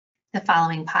The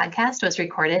following podcast was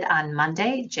recorded on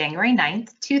Monday, January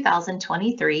 9th,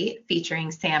 2023,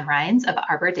 featuring Sam Rines of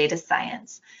Arbor Data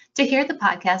Science. To hear the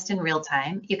podcast in real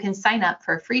time, you can sign up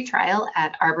for a free trial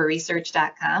at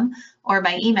arborresearch.com or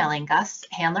by emailing Gus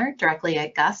Handler directly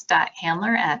at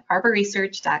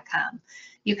gus.handler@arborresearch.com.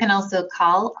 You can also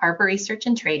call Arbor Research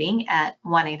and Trading at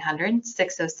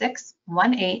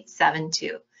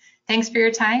 1-800-606-1872. Thanks for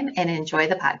your time and enjoy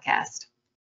the podcast.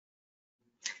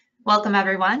 Welcome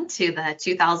everyone to the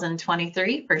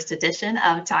 2023 first edition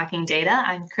of Talking Data.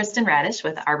 I'm Kristen Radosh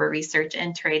with Arbor Research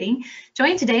and Trading,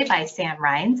 joined today by Sam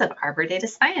Rines of Arbor Data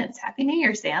Science. Happy New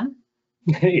Year, Sam.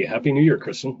 Hey, Happy New Year,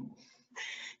 Kristen.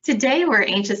 Today, we're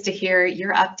anxious to hear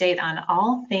your update on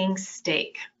all things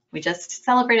steak. We just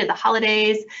celebrated the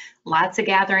holidays, lots of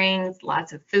gatherings,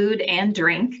 lots of food and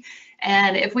drink.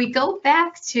 And if we go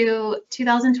back to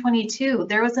 2022,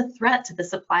 there was a threat to the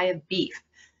supply of beef.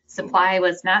 Supply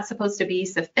was not supposed to be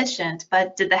sufficient,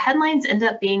 but did the headlines end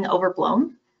up being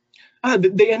overblown?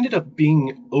 They ended up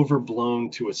being overblown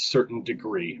to a certain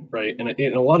degree, right? And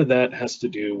a lot of that has to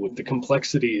do with the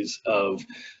complexities of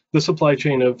the supply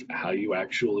chain of how you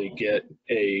actually get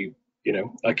a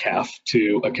calf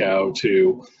to a cow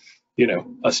to,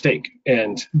 a steak.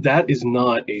 And that is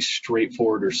not a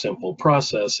straightforward or simple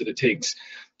process. And it takes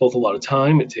both a lot of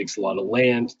time, it takes a lot of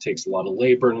land, it takes a lot of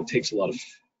labor, and it takes a lot of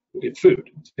food.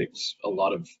 It takes a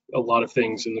lot of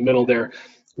things in the middle there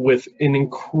with an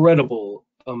incredible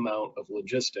amount of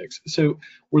logistics. So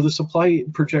were the supply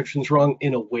projections wrong?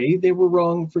 In a way, they were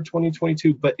wrong for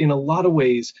 2022, but in a lot of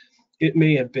ways, it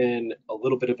may have been a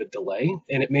little bit of a delay,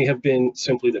 and it may have been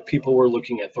simply that people were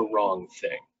looking at the wrong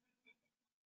thing.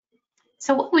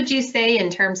 So what would you say in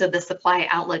terms of the supply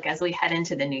outlook as we head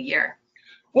into the new year?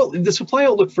 Well, the supply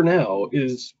outlook for now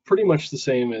is pretty much the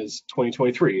same as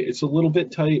 2023. It's a little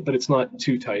bit tight, but it's not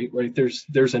too tight, right?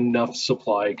 There's enough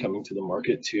supply coming to the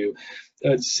market to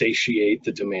satiate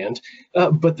the demand.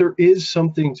 But there is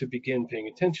something to begin paying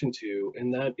attention to,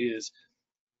 and that is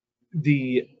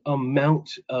the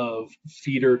amount of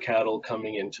feeder cattle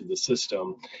coming into the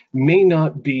system may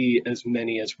not be as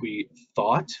many as we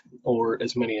thought or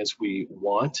as many as we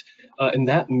want, and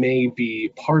that may be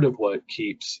part of what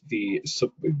keeps the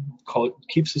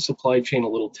supply chain a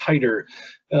little tighter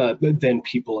than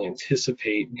people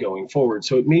anticipate going forward.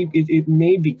 So it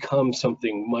may become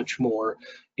something much more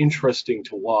interesting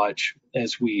to watch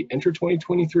as we enter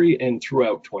 2023 and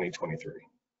throughout 2023.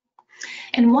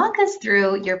 And walk us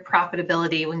through your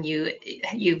profitability when you've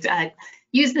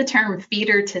used the term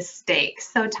feeder to steak.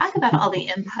 So talk about all the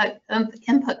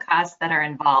input costs that are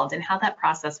involved and how that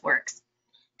process works.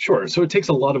 Sure. So it takes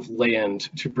a lot of land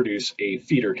to produce a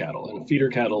feeder cattle, and a feeder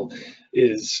cattle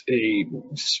is a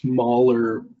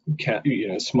smaller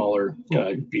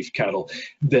beef cattle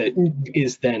that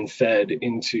is then fed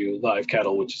into live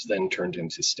cattle, which is then turned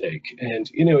into steak. And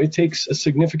it takes a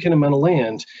significant amount of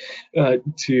land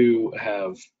to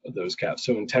have those calves.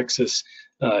 So in Texas,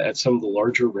 at some of the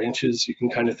larger ranches, you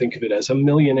can kind of think of it as 1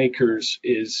 million acres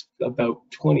is about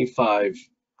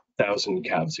 25,000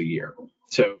 calves a year.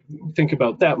 So think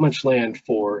about that much land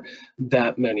for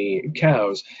that many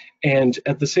cows. And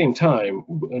at the same time,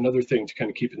 another thing to kind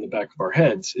of keep in the back of our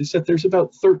heads is that there's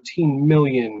about 13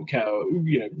 million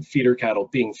feeder cattle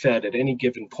being fed at any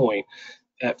given point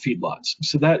at feedlots.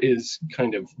 So that is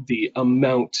kind of the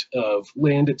amount of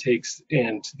land it takes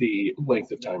and the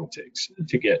length of time it takes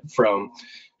to get from,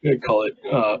 call it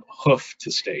hoof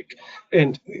to steak.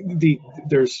 And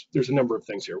there's a number of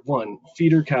things here. One,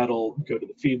 feeder cattle go to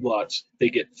the feedlots, they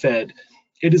get fed.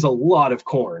 It is a lot of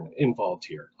corn involved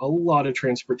here, a lot of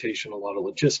transportation, a lot of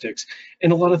logistics,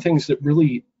 and a lot of things that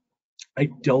really I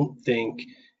don't think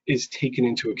is taken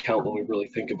into account when we really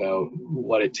think about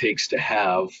what it takes to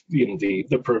have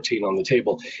the protein on the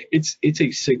table. It's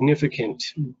a significant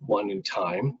one in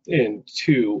time, and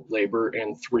 2 labor,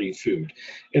 and 3 food.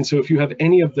 And so if you have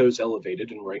any of those elevated,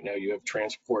 and right now you have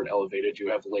transport elevated, you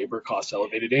have labor costs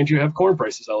elevated, and you have corn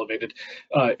prices elevated,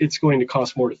 it's going to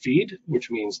cost more to feed,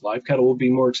 which means live cattle will be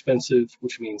more expensive,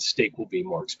 which means steak will be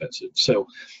more expensive. So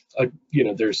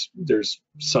there's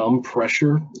some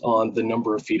pressure on the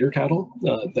number of feeder cattle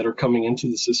that are coming into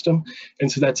the system, and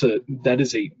so that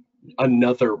is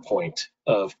another point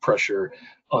of pressure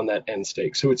on that end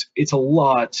steak. So it's a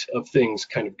lot of things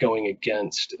kind of going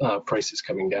against prices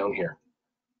coming down here.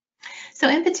 So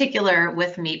in particular,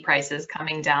 with meat prices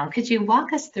coming down, could you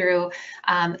walk us through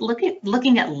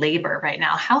looking at labor right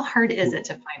now? How hard is it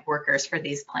to find workers for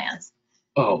these plants?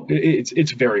 Oh,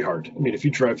 it's very hard. I mean, if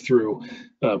you drive through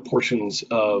portions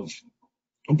of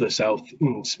the South,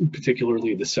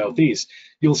 particularly the Southeast,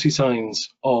 you'll see signs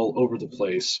all over the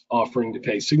place offering to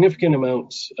pay significant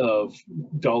amounts of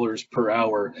dollars per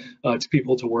hour to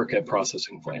people to work at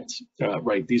processing plants.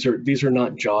 Right? These are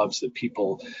not jobs that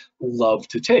people love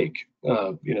to take.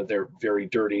 They're very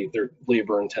dirty, they're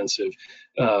labor intensive,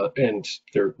 and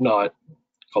they're not,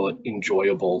 call it,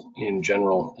 enjoyable in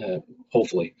general.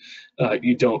 Hopefully,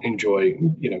 you don't enjoy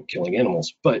killing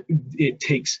animals, but it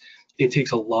takes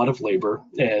a lot of labor,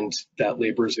 and that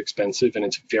labor is expensive, and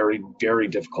it's very, very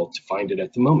difficult to find it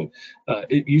at the moment.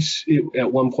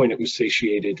 At one point, it was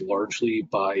satiated largely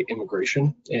by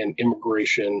immigration and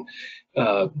immigration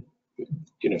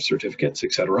certificates,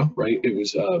 etc. Right? It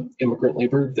was immigrant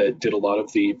labor that did a lot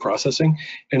of the processing,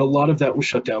 and a lot of that was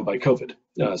shut down by COVID.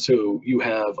 So you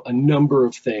have a number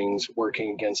of things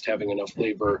working against having enough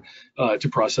labor to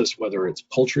process, whether it's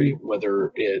poultry,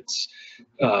 whether it's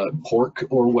pork,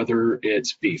 or whether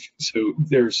it's beef. So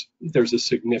there's a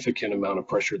significant amount of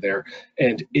pressure there,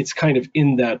 and it's kind of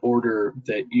in that order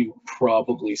that you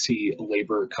probably see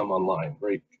labor come online,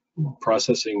 right?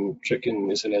 Processing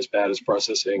chicken isn't as bad as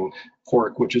processing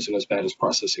pork, which isn't as bad as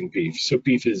processing beef. So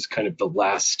beef is kind of the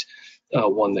last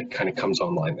one that kind of comes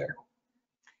online there.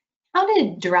 How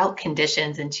did drought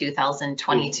conditions in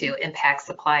 2022 impact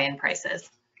supply and prices?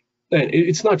 And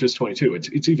it's not just 22;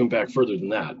 it's even back further than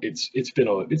that. It's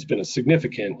been a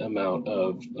significant amount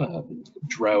of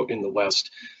drought in the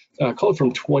West. Call it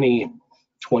from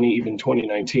 2020, even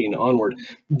 2019 onward.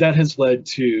 That has led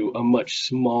to a much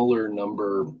smaller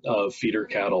number of feeder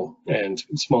cattle and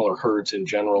smaller herds in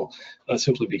general,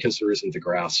 simply because there isn't the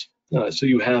grass. So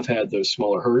you have had those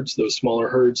smaller herds. Those smaller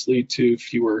herds lead to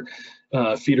fewer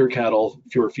feeder cattle.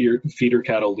 Fewer feeder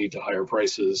cattle lead to higher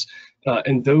prices,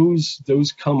 and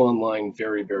those come online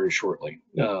very, very shortly,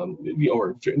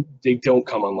 or they don't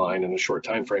come online in a short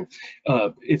time frame.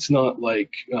 It's not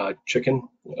like chicken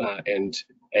and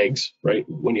eggs, right?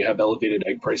 When you have elevated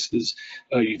egg prices,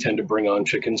 you tend to bring on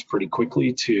chickens pretty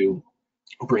quickly to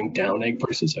bring down egg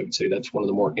prices. I would say that's one of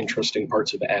the more interesting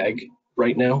parts of ag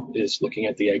right now, is looking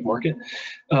at the egg market.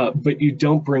 But you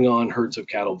don't bring on herds of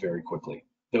cattle very quickly.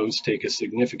 Those take a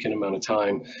significant amount of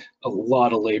time, a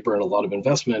lot of labor, and a lot of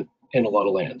investment, and a lot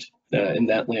of land. And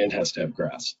that land has to have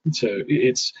grass. So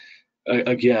it's,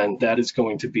 again, that is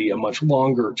going to be a much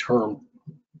longer term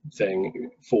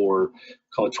thing for,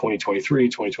 call it 2023,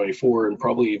 2024, and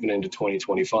probably even into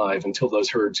 2025, until those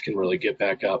herds can really get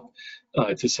back up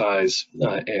to size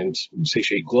and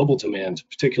satiate global demand,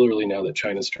 particularly now that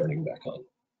China's turning back on.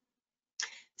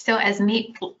 So as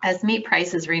meat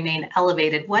prices remain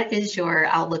elevated, what is your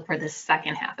outlook for the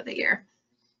second half of the year?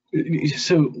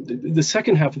 So the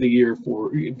second half of the year,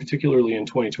 particularly in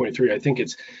 2023, I think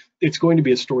it's going to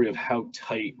be a story of how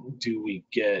tight do we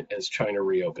get as China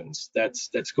reopens. That's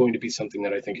going to be something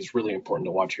that I think is really important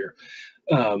to watch here.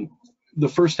 The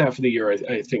first half of the year,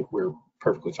 I think we're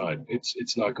perfectly fine.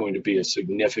 It's not going to be a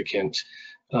significant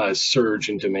surge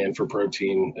in demand for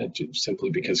protein, simply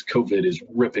because COVID is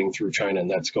ripping through China,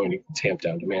 and that's going to tamp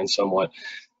down demand somewhat.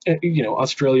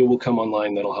 Australia will come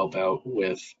online. That'll help out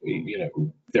with,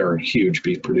 they're a huge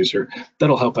beef producer.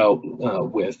 That'll help out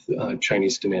with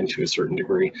Chinese demand to a certain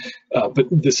degree. But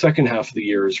the second half of the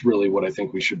year is really what I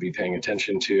think we should be paying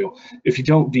attention to. If you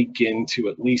don't begin to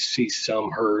at least see some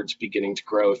herds beginning to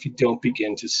grow, if you don't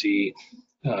begin to see,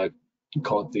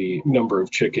 call it the number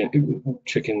of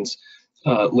chickens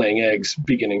laying eggs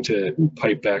beginning to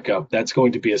pipe back up, that's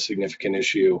going to be a significant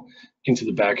issue into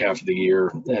the back half of the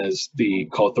year, as the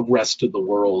rest of the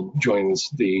world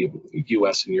joins the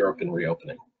US and Europe in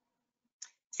reopening.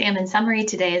 Sam, in summary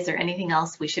today, is there anything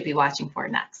else we should be watching for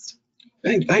next?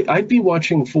 I'd be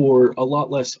watching for a lot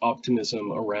less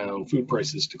optimism around food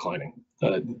prices declining.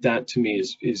 That to me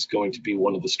is going to be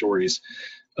one of the stories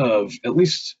of at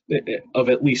least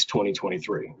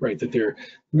 2023, right? That there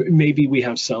maybe we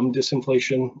have some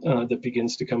disinflation that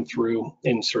begins to come through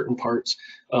in certain parts,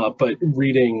 but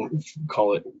reading,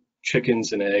 call it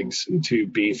chickens and eggs to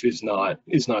beef, is not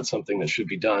something that should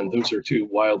be done. Those are two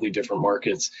wildly different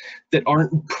markets that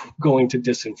aren't going to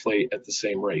disinflate at the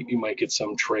same rate. You might get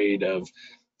some trade of,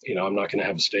 I'm not going to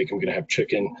have a steak, I'm going to have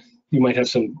chicken. You might have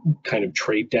some kind of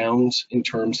trade downs in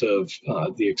terms of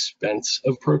the expense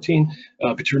of protein,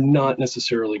 but you're not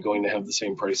necessarily going to have the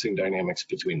same pricing dynamics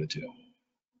between the two.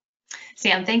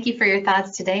 Sam, thank you for your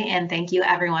thoughts today, and thank you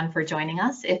everyone for joining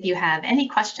us. If you have any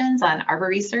questions on Arbor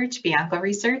Research, Bianco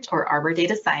Research, or Arbor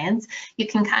Data Science, you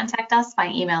can contact us by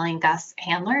emailing Gus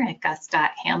Handler at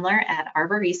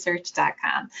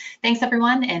gus.handler@arborresearch.com. Thanks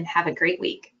everyone, and have a great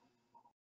week.